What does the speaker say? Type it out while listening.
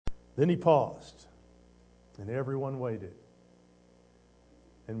Then he paused, and everyone waited,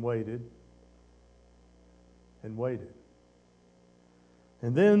 and waited, and waited.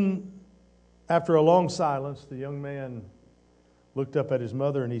 And then, after a long silence, the young man looked up at his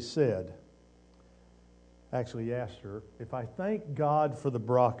mother and he said, actually he asked her, if I thank God for the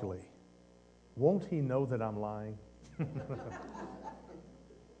broccoli, won't he know that I'm lying?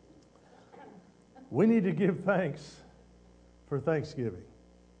 We need to give thanks for Thanksgiving.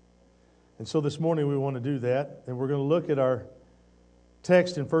 And so this morning we want to do that. And we're going to look at our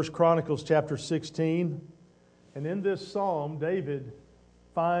text in 1 Chronicles chapter 16. And in this psalm, David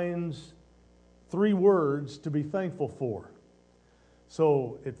finds 3 words to be thankful for.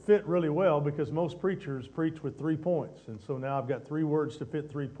 So it fit really well because most preachers preach with 3 points. And so now I've got 3 words to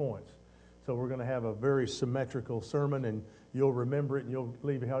fit 3 points. So we're going to have a very symmetrical sermon, and you'll remember it and you'll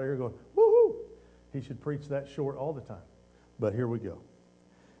leave out here going, woohoo! He should preach that short all the time. But here we go.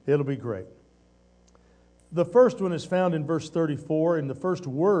 It'll be great. The first one is found in verse 34, and the first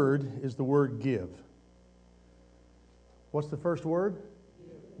word is the word give. What's the first word?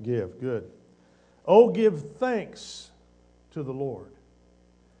 Give. Good. Oh, give thanks to the Lord.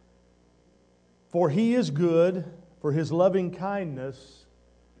 For He is good, for His loving kindness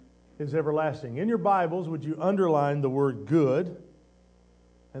is everlasting. In your Bibles, would you underline the word good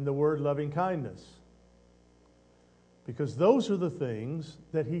and the word loving kindness? Because those are the things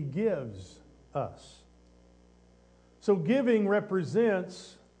that He gives us. So giving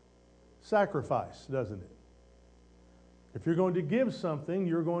represents sacrifice, doesn't it? If you're going to give something,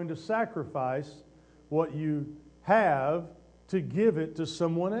 you're going to sacrifice what you have to give it to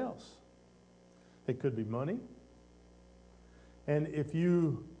someone else. It could be money. And if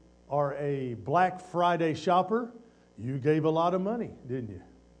you are a Black Friday shopper, you gave a lot of money, didn't you?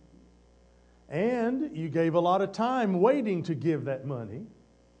 And you gave a lot of time waiting to give that money.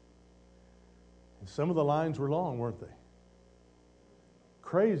 And some of the lines were long, weren't they?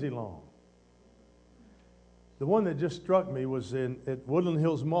 Crazy long. The one that just struck me was at Woodland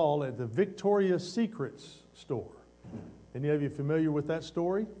Hills Mall at the Victoria's Secrets store. Any of you familiar with that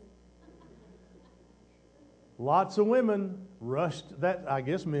story? Lots of women rushed that. I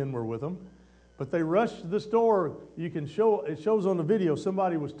guess men were with them. But they rushed to the store. It shows on the video.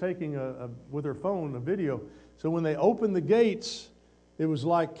 Somebody was taking with their phone a video. So when they opened the gates, it was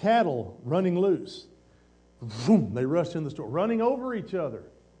like cattle running loose. Vroom, they rushed in the store, running over each other.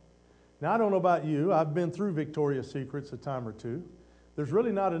 Now, I don't know about you. I've been through Victoria's Secrets a time or two. There's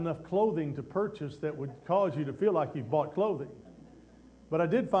really not enough clothing to purchase that would cause you to feel like you've bought clothing. But I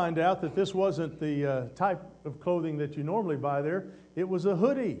did find out that this wasn't the type of clothing that you normally buy there. It was a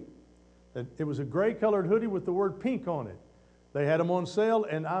hoodie. It was a gray-colored hoodie with the word pink on it. They had them on sale,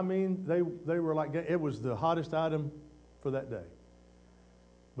 and I mean, they were like, it was the hottest item for that day.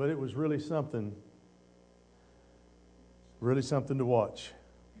 But it was really something to watch.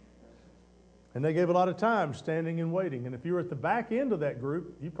 And they gave a lot of time standing and waiting. And if you were at the back end of that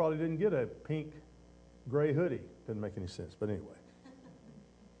group, you probably didn't get a pink, gray hoodie. Doesn't make any sense, but anyway.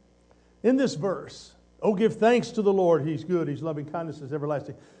 In this verse, oh, give thanks to the Lord. He's good. His loving kindness is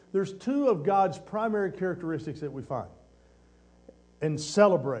everlasting. There's 2 of God's primary characteristics that we find and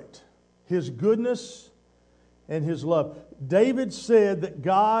celebrate. His goodness and His love. David said that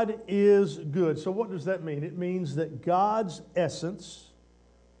God is good. So what does that mean? It means that God's essence,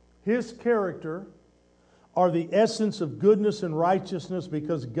 His character, are the essence of goodness and righteousness.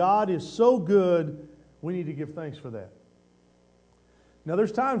 Because God is so good, we need to give thanks for that. Now,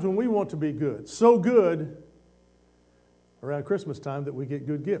 there's times when we want to be good. So good around Christmas time that we get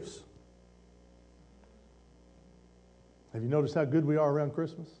good gifts. Have you noticed how good we are around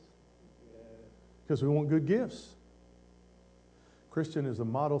Christmas? Because we want good gifts. Christian is a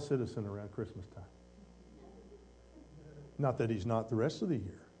model citizen around Christmas time. Not that he's not the rest of the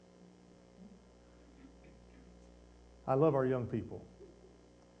year. I love our young people.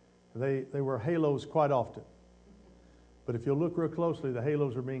 They wear halos quite often. But if you'll look real closely, the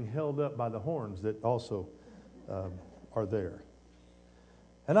halos are being held up by the horns that also are there.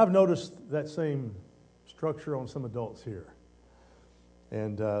 And I've noticed that same structure on some adults here.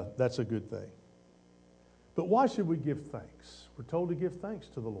 And that's a good thing. But why should we give thanks? We're told to give thanks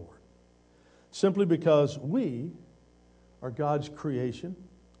to the Lord. Simply because we are God's creation.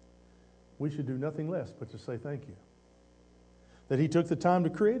 We should do nothing less but to say thank you. That He took the time to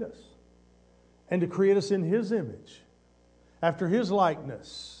create us. And to create us in His image. After His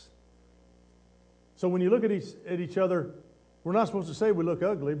likeness. So when you look at each other, we're not supposed to say we look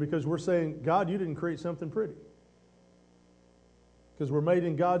ugly, because we're saying, God, you didn't create something pretty. Because we're made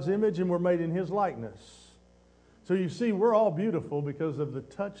in God's image and we're made in His likeness. So you see, we're all beautiful because of the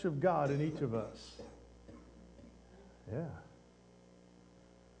touch of God in each of us. Yeah.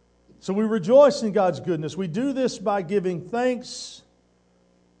 So we rejoice in God's goodness. We do this by giving thanks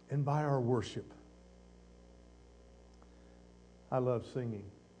and by our worship. I love singing.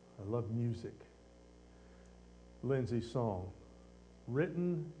 I love music. Lindsay's song,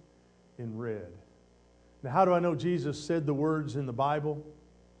 written in red. Now, how do I know Jesus said the words in the Bible?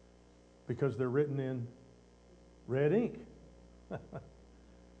 Because they're written in red ink.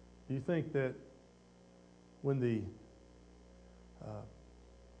 You think that when the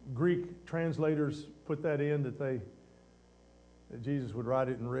Greek translators put that in that Jesus would write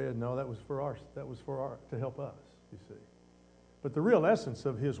it in red? No, that was for to help us, you see. But the real essence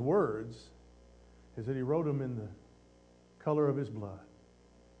of his words is that he wrote them in the color of his blood.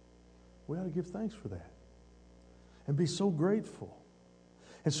 We ought to give thanks for that and be so grateful.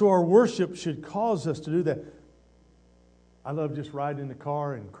 And so our worship should cause us to do that. I love just riding in the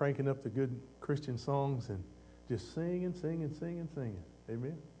car and cranking up the good Christian songs and just singing.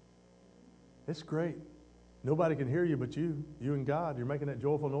 Amen. It's great. Nobody can hear you but you and God. You're making that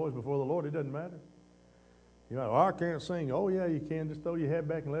joyful noise before the Lord. It doesn't matter. You're like, oh, I can't sing. Oh, yeah, you can. Just throw your head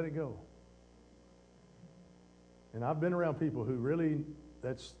back and let it go. And I've been around people who really,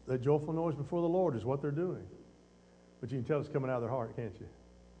 that joyful noise before the Lord is what they're doing. But you can tell it's coming out of their heart, can't you?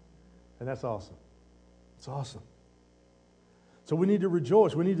 And that's awesome. It's awesome. So we need to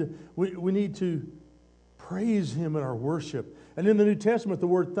rejoice. We need to praise Him in our worship. And in the New Testament, the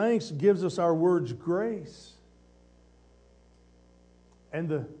word thanks gives us our words grace. And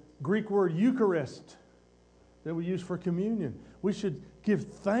the Greek word Eucharist that we use for communion. We should give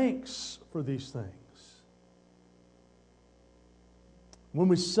thanks for these things. When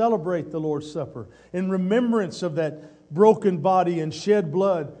we celebrate the Lord's Supper, in remembrance of that broken body and shed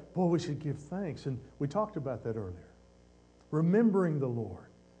blood, boy, we should give thanks. And we talked about that earlier. Remembering the Lord.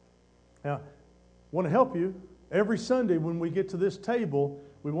 Now, I want to help you. Every Sunday when we get to this table,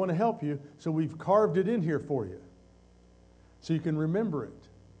 we want to help you. So we've carved it in here for you. So you can remember it.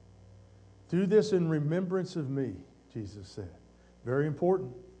 Do this in remembrance of me, Jesus said. Very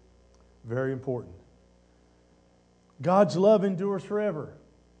important. Very important. God's love endures forever,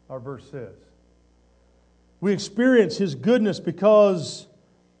 our verse says. We experience His goodness because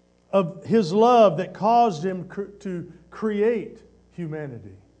of His love that caused Him to create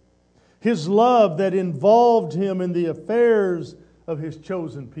humanity. His love that involved Him in the affairs of His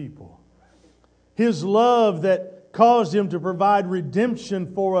chosen people. His love that caused Him to provide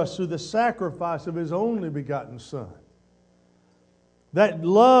redemption for us through the sacrifice of His only begotten Son. That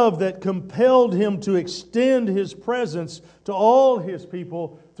love that compelled Him to extend His presence to all His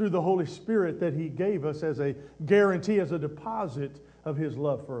people through the Holy Spirit that He gave us as a guarantee, as a deposit of His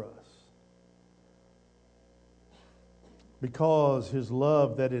love for us. Because His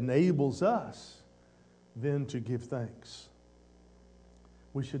love that enables us then to give thanks.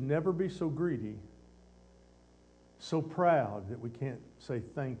 We should never be so greedy, so proud that we can't say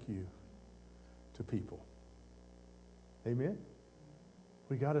thank you to people. Amen?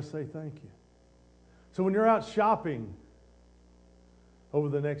 We got to say thank you. So when you're out shopping over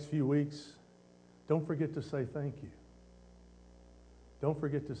the next few weeks, don't forget to say thank you. Don't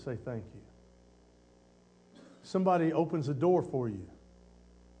forget to say thank you. Somebody opens a door for you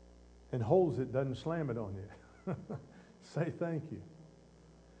and holds it, doesn't slam it on you. Say thank you.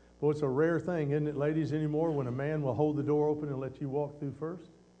 Well, it's a rare thing, isn't it, ladies, anymore, when a man will hold the door open and let you walk through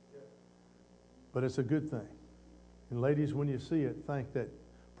first? But it's a good thing. And ladies, when you see it, thank that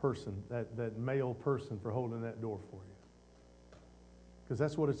person, that male person, for holding that door for you. Because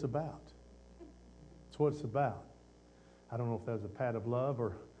that's what it's about. That's what it's about. I don't know if that was a pat of love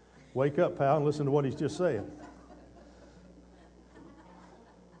or wake up, pal, and listen to what he's just saying.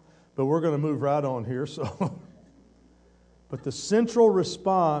 But we're going to move right on here, so... But the central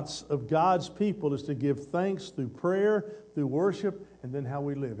response of God's people is to give thanks through prayer, through worship, and then how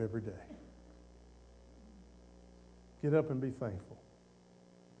we live every day. Get up and be thankful.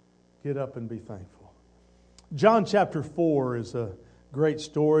 Get up and be thankful. John chapter 4 is a great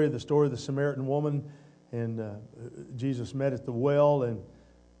story, the story of the Samaritan woman. And Jesus met at the well, and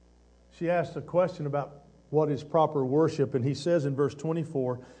she asked a question about what is proper worship. And He says in verse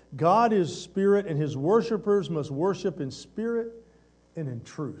 24, God is spirit, and His worshipers must worship in spirit and in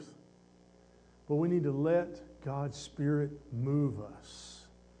truth. But we need to let God's Spirit move us,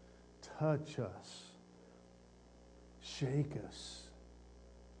 touch us, shake us,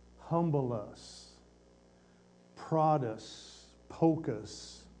 humble us, prod us, poke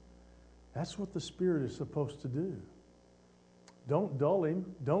us. That's what the Spirit is supposed to do. Don't dull Him.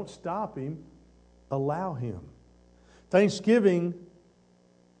 Don't stop Him. Allow Him. Thanksgiving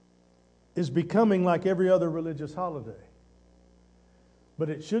is becoming like every other religious holiday. But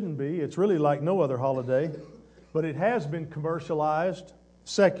it shouldn't be. It's really like no other holiday. But it has been commercialized,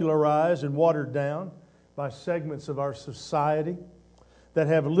 secularized, and watered down by segments of our society that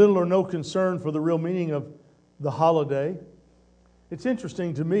have little or no concern for the real meaning of the holiday. It's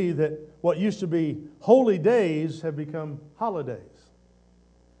interesting to me that what used to be holy days have become holidays.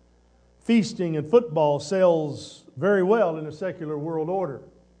 Feasting and football sells very well in a secular world order.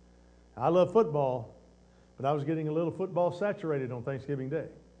 I love football, but I was getting a little football saturated on Thanksgiving Day.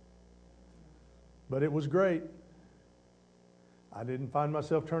 But it was great. I didn't find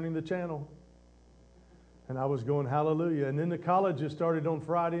myself turning the channel. And I was going, hallelujah. And then the colleges started on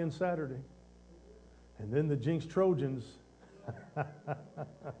Friday and Saturday. And then the Jinx Trojans.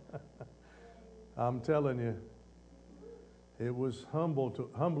 I'm telling you, it was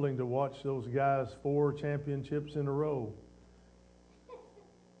humbling to watch those guys 4 championships in a row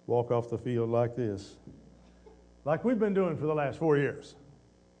walk off the field like this. Like we've been doing for the last 4 years.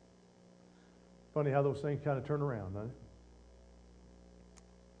 Funny how those things kind of turn around, doesn't it?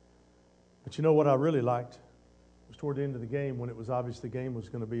 But you know what I really liked? It was toward the end of the game when it was obvious the game was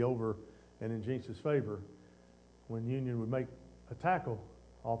going to be over and in Jinx's favor. When Union would make a tackle,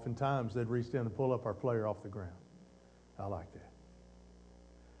 oftentimes they'd reach down and pull up our player off the ground. I like that.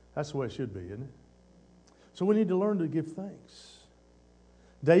 That's the way it should be, isn't it? So we need to learn to give thanks.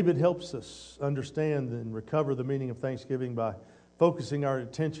 David helps us understand and recover the meaning of Thanksgiving by focusing our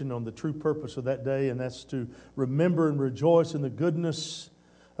attention on the true purpose of that day, and that's to remember and rejoice in the goodness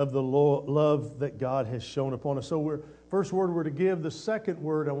of the love that God has shown upon us. So first word we're to give. The second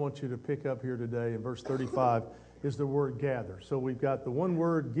word I want you to pick up here today in verse 35 is the word gather. So we've got the one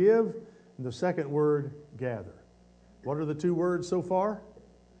word give and the second word gather. What are the 2 words so far?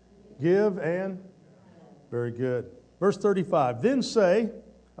 Give and very good. Verse 35, then say,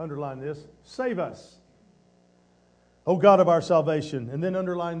 underline this, save us, O God of our salvation. And then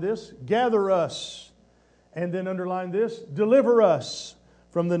underline this, gather us. And then underline this, deliver us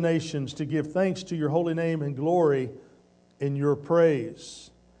from the nations to give thanks to your holy name and glory in your praise.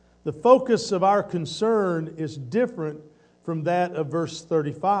 The focus of our concern is different from that of verse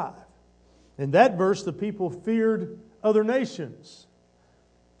 35. In that verse, the people feared other nations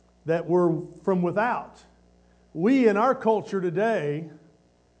that were from without. We in our culture today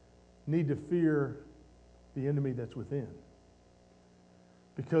need to fear the enemy that's within.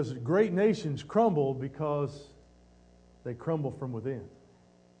 Because great nations crumble because they crumble from within.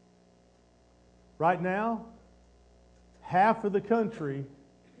 Right now, half of the country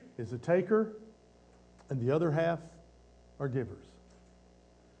is a taker and the other half are givers.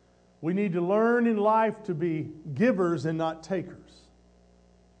 We need to learn in life to be givers and not takers.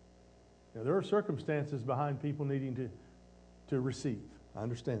 Now, there are circumstances behind people needing to receive. I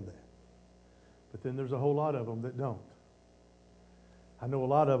understand that. But then there's a whole lot of them that don't. I know a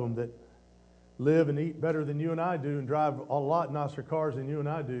lot of them that live and eat better than you and I do and drive a lot nicer cars than you and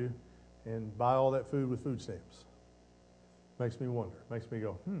I do and buy all that food with food stamps. Makes me wonder. Makes me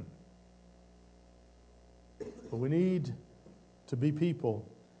go, But we need to be people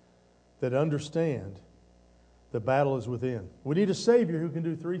that understand the battle is within. We need a Savior who can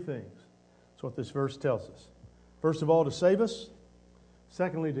do 3 things. That's what this verse tells us. First of all, to save us.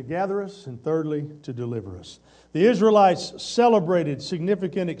 Secondly, to gather us. And thirdly, to deliver us. The Israelites celebrated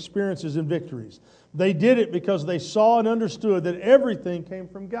significant experiences and victories. They did it because they saw and understood that everything came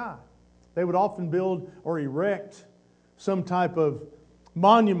from God. They would often build or erect some type of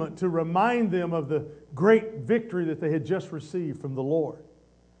monument to remind them of the great victory that they had just received from the Lord.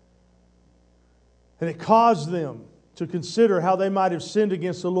 And it caused them to consider how they might have sinned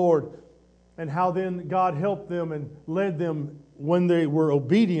against the Lord and how then God helped them and led them when they were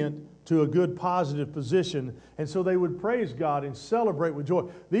obedient to a good positive position. And so they would praise God and celebrate with joy.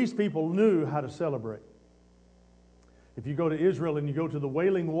 These people knew how to celebrate. If you go to Israel and you go to the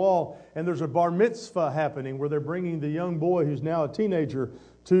Wailing Wall and there's a bar mitzvah happening where they're bringing the young boy who's now a teenager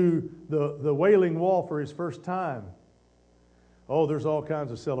to the Wailing Wall for his first time. Oh, there's all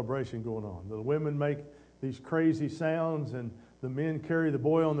kinds of celebration going on. The women make these crazy sounds and the men carry the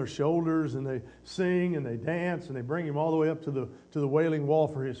boy on their shoulders and they sing and they dance and they bring him all the way up to the Wailing Wall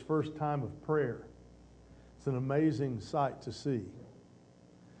for his first time of prayer. It's an amazing sight to see.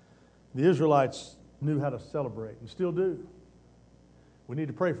 The Israelites knew how to celebrate and still do. We need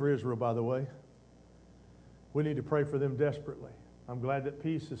to pray for Israel, by the way. We need to pray for them desperately. I'm glad that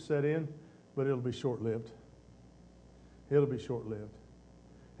peace is set in, but it'll be short-lived. It'll be short-lived.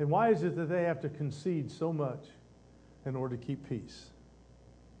 And why is it that they have to concede so much in order to keep peace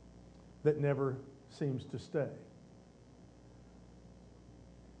that never seems to stay?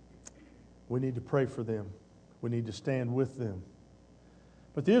 We need to pray for them. We need to stand with them.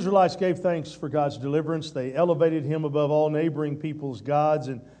 But the Israelites gave thanks for God's deliverance. They elevated Him above all neighboring people's gods,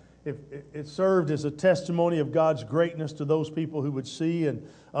 and it served as a testimony of God's greatness to those people who would see and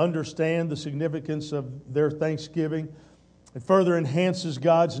understand the significance of their thanksgiving. It further enhances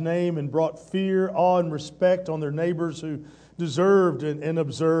God's name and brought fear, awe, and respect on their neighbors who deserved and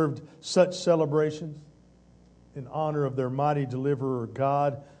observed such celebrations in honor of their mighty deliverer,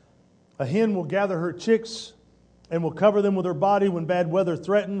 God. A hen will gather her chicks and will cover them with her body when bad weather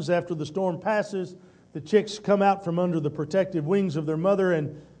threatens. After the storm passes, the chicks come out from under the protective wings of their mother,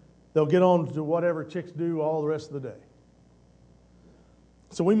 and they'll get on to whatever chicks do all the rest of the day.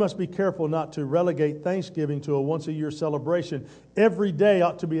 So we must be careful not to relegate Thanksgiving to a once-a-year celebration. Every day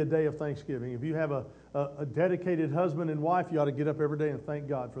ought to be a day of Thanksgiving. If you have a dedicated husband and wife, you ought to get up every day and thank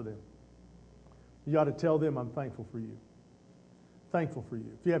God for them. You ought to tell them, I'm thankful for you. Thankful for you.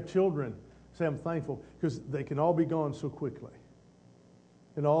 If you have children, say, I'm thankful, because they can all be gone so quickly.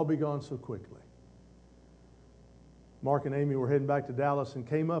 Can all be gone so quickly. Mark and Amy were heading back to Dallas and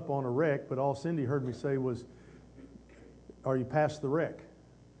came up on a wreck, but all Cindy heard me say was, are you past the wreck?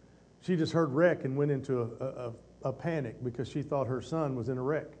 She just heard wreck and went into a panic because she thought her son was in a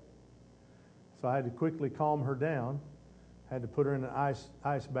wreck. So I had to quickly calm her down. Had to put her in an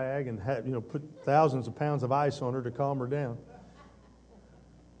ice bag and put thousands of pounds of ice on her to calm her down.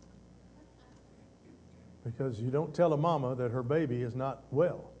 Because you don't tell a mama that her baby is not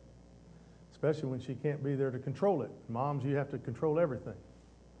well, especially when she can't be there to control it. Moms, you have to control everything.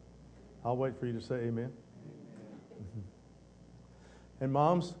 I'll wait for you to say amen. Mm-hmm. And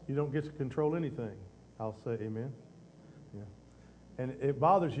moms, you don't get to control anything. I'll say amen. Yeah. And it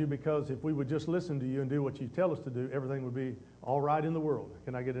bothers you because if we would just listen to you and do what you tell us to do, everything would be all right in the world.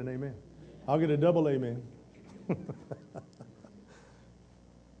 Can I get an amen? I'll get a double amen.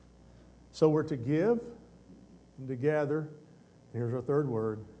 So we're to give and to gather. Here's our third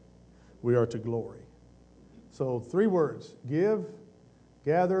word. We are to glory. So 3 words. Give,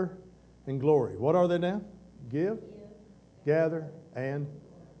 gather, and glory. What are they now? Give, gather, and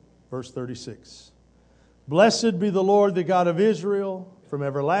verse 36. Blessed be the Lord, the God of Israel, from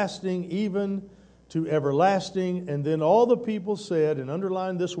everlasting even to everlasting. And then all the people said, and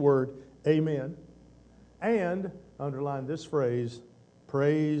underline this word, amen. And underline this phrase,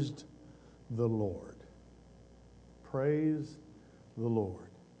 praised the Lord. Praise the Lord.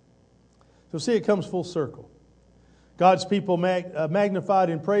 So see, it comes full circle. God's people magnified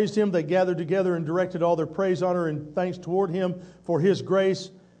and praised Him. They gathered together and directed all their praise, honor, and thanks toward Him for His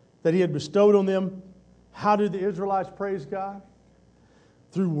grace that He had bestowed on them. How did the Israelites praise God?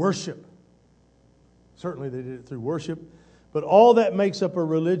 Through worship. Certainly they did it through worship. But all that makes up a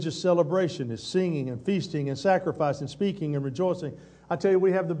religious celebration is singing and feasting and sacrifice and speaking and rejoicing. I tell you,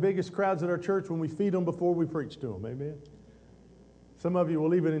 we have the biggest crowds at our church when we feed them before we preach to them. Amen? Some of you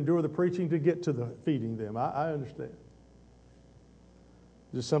will even endure the preaching to get to the feeding them. I understand.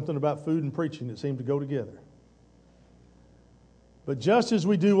 There's something about food and preaching that seem to go together. But just as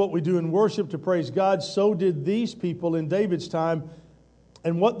we do what we do in worship to praise God, so did these people in David's time.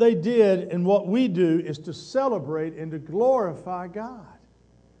 And what they did and what we do is to celebrate and to glorify God.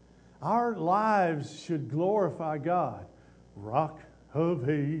 Our lives should glorify God. Rock of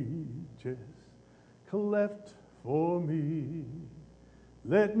ages, cleft for me.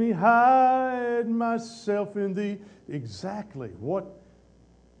 Let me hide myself in thee. Exactly what.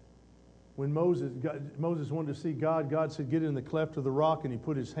 When Moses wanted to see God, God said, get in the cleft of the rock, and he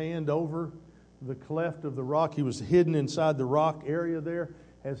put his hand over the cleft of the rock. He was hidden inside the rock area there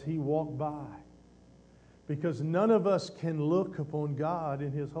as he walked by. Because none of us can look upon God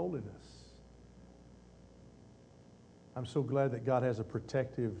in His holiness. I'm so glad that God has a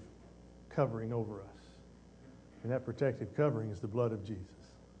protective covering over us. And that protective covering is the blood of Jesus.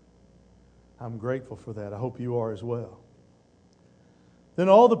 I'm grateful for that. I hope you are as well. Then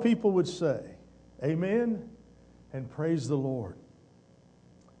all the people would say, amen, and praise the Lord.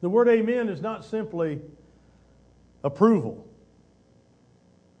 The word amen is not simply approval,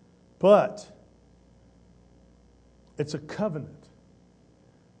 but it's a covenant.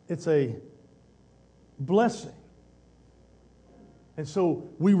 It's a blessing. And so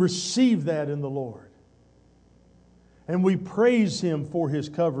we receive that in the Lord. And we praise Him for His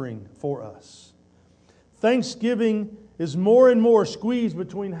covering for us. Thanksgiving is more and more squeezed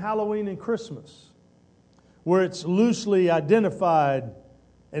between Halloween and Christmas, where it's loosely identified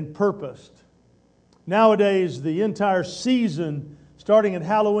and purposed. Nowadays, the entire season, starting at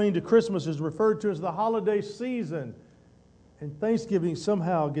Halloween to Christmas, is referred to as the holiday season, and Thanksgiving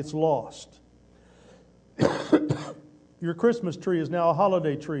somehow gets lost. your Christmas tree is now a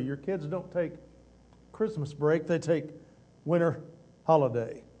holiday tree. Your kids don't take Christmas break, they take winter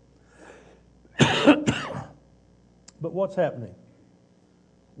holiday. But what's happening?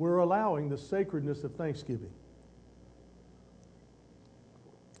 We're allowing the sacredness of Thanksgiving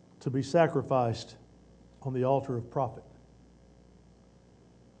to be sacrificed on the altar of profit.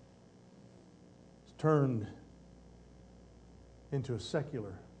 It's turned into a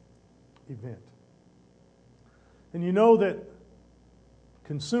secular event. And you know that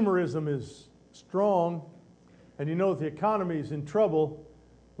consumerism is strong, and you know that the economy is in trouble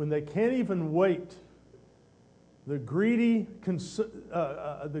when they can't even wait. The greedy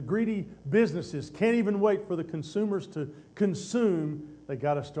businesses can't even wait for the consumers to consume. They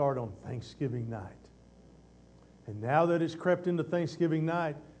got to start on Thanksgiving night. And now that it's crept into Thanksgiving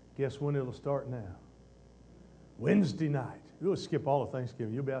night, guess when it'll start now? Wednesday night. You'll skip all of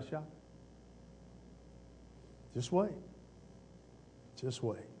Thanksgiving. You'll be out shopping. Just wait. Just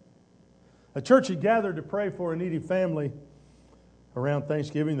wait. A church had gathered to pray for a needy family around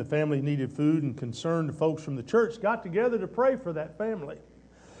Thanksgiving. The family needed food, and concerned folks from the church got together to pray for that family.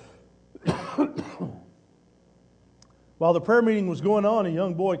 While the prayer meeting was going on, a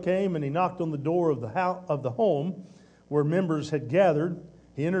young boy came and he knocked on the door of the home where members had gathered.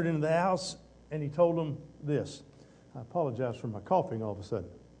 He entered into the house and he told them this. I apologize for my coughing all of a sudden.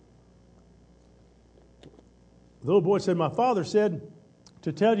 The little boy said, "My father said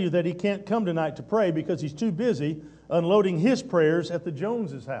to tell you that he can't come tonight to pray because he's too busy unloading his prayers at the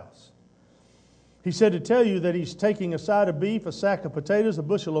Joneses' house. He said to tell you that he's taking a side of beef, a sack of potatoes, a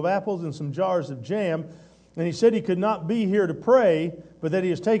bushel of apples, and some jars of jam. And he said he could not be here to pray, but that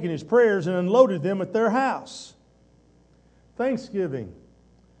he has taken his prayers and unloaded them at their house." Thanksgiving,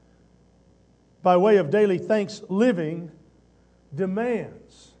 by way of daily thanks living,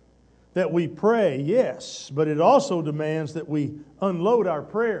 demands that we pray, yes, but it also demands that we unload our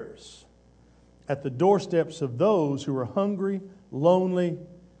prayers at the doorsteps of those who are hungry, lonely,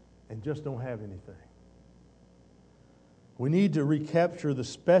 and just don't have anything. We need to recapture the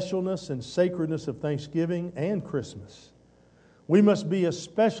specialness and sacredness of Thanksgiving and Christmas. We must be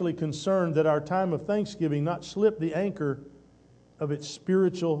especially concerned that our time of Thanksgiving not slip the anchor of its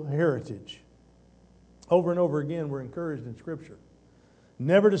spiritual heritage. Over and over again, we're encouraged in Scripture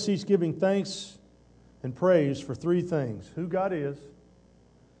never to cease giving thanks and praise for three things: who God is,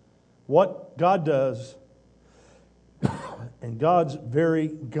 what God does, and God's very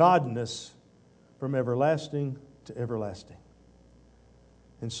godness from everlasting to everlasting.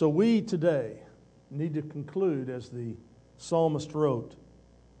 And so we today need to conclude as the psalmist wrote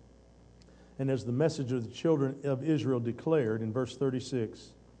and as the message of the children of Israel declared in verse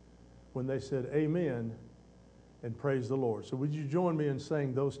 36 when they said amen and praise the Lord. So would you join me in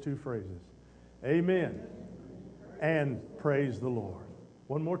saying those two phrases? Amen and praise the Lord.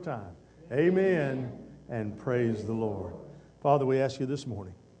 One more time. Amen and praise the Lord. Father, we ask you this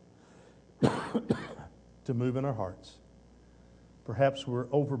morning to move in our hearts. Perhaps we're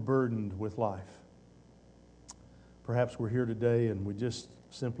overburdened with life. Perhaps we're here today and we just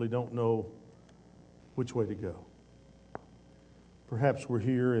simply don't know which way to go. Perhaps we're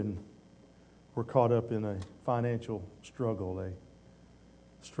here and we're caught up in a financial struggle, a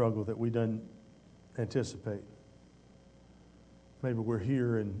struggle that we didn't anticipate. Maybe we're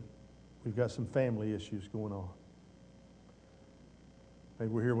here and we've got some family issues going on.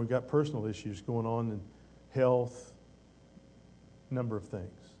 Maybe we're here and we've got personal issues going on and health, number of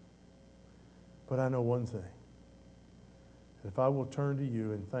things. But I know one thing. If I will turn to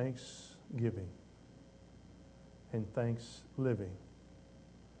you in thanksgiving and thanks living,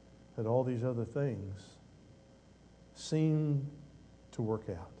 that all these other things seem to work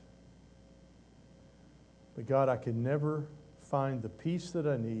out. But God, I can never find the peace that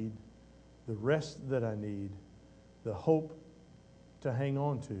I need, the rest that I need, the hope to hang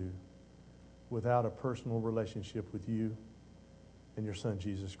on to without a personal relationship with you and your Son,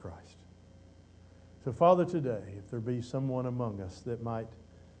 Jesus Christ. So, Father, today, if there be someone among us that might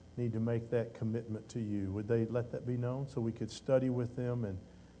need to make that commitment to you, would they let that be known so we could study with them and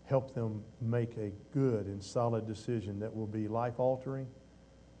help them make a good and solid decision that will be life-altering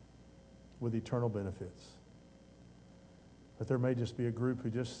with eternal benefits? But there may just be a group who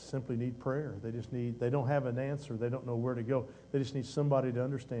just simply need prayer. They don't have an answer. They don't know where to go. They just need somebody to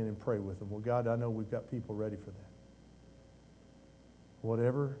understand and pray with them. Well, God, I know we've got people ready for that.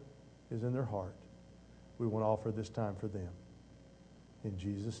 Whatever is in their heart, we want to offer this time for them. In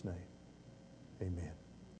Jesus' name, amen.